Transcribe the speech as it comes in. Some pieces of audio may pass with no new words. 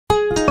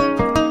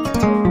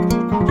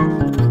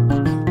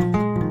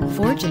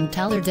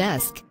FortuneTeller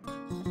Desk.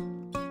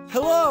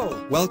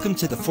 Hello! Welcome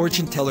to the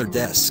FortuneTeller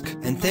Desk,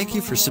 and thank you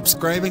for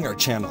subscribing our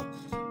channel.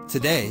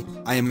 Today,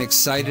 I am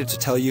excited to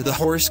tell you the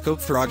horoscope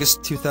for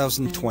August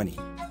 2020.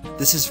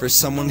 This is for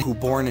someone who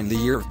born in the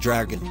year of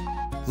Dragon.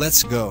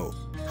 Let's go!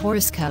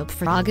 Horoscope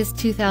for August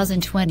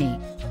 2020.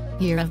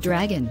 Year of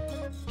Dragon.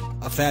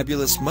 A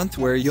fabulous month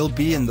where you'll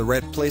be in the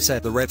right place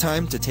at the right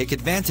time to take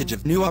advantage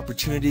of new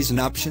opportunities and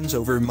options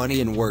over money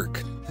and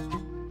work.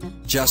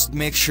 Just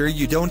make sure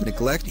you don't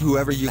neglect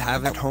whoever you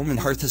have at home and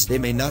hearth, as they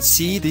may not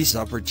see these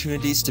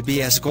opportunities to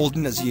be as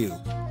golden as you.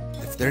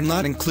 If they're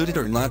not included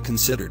or not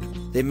considered,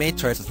 they may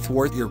try to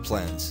thwart your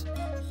plans.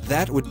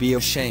 That would be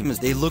a shame, as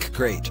they look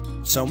great,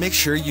 so make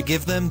sure you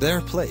give them their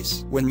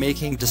place when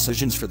making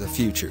decisions for the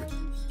future.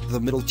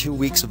 The middle 2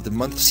 weeks of the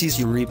month sees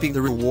you reaping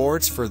the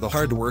rewards for the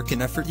hard work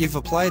and effort you've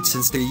applied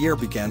since the year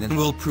began, and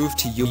will prove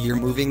to you you're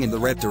moving in the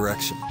right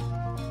direction.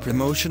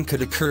 Promotion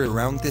could occur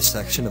around this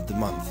section of the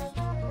month.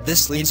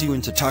 This leads you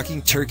into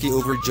talking turkey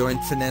over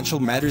joint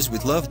financial matters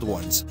with loved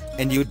ones,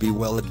 and you'd be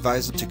well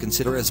advised to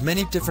consider as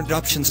many different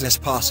options as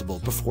possible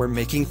before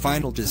making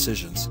final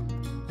decisions.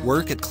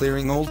 Work at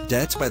clearing old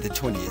debts by the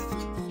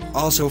 20th.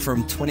 Also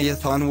from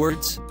 20th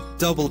onwards,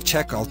 double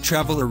check all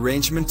travel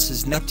arrangements,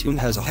 as Neptune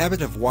has a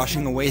habit of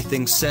washing away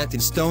things set in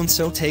stone,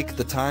 so take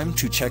the time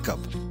to check up.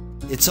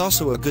 It's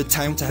also a good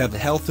time to have a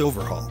health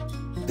overhaul.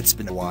 It's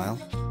been a while.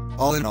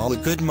 All in all, a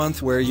good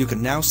month where you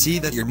can now see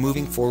that you're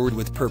moving forward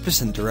with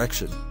purpose and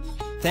direction.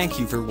 Thank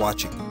you for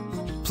watching.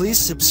 Please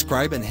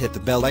subscribe and hit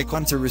the bell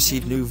icon to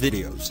receive new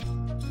videos.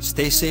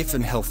 Stay safe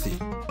and healthy.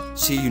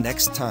 See you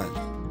next time.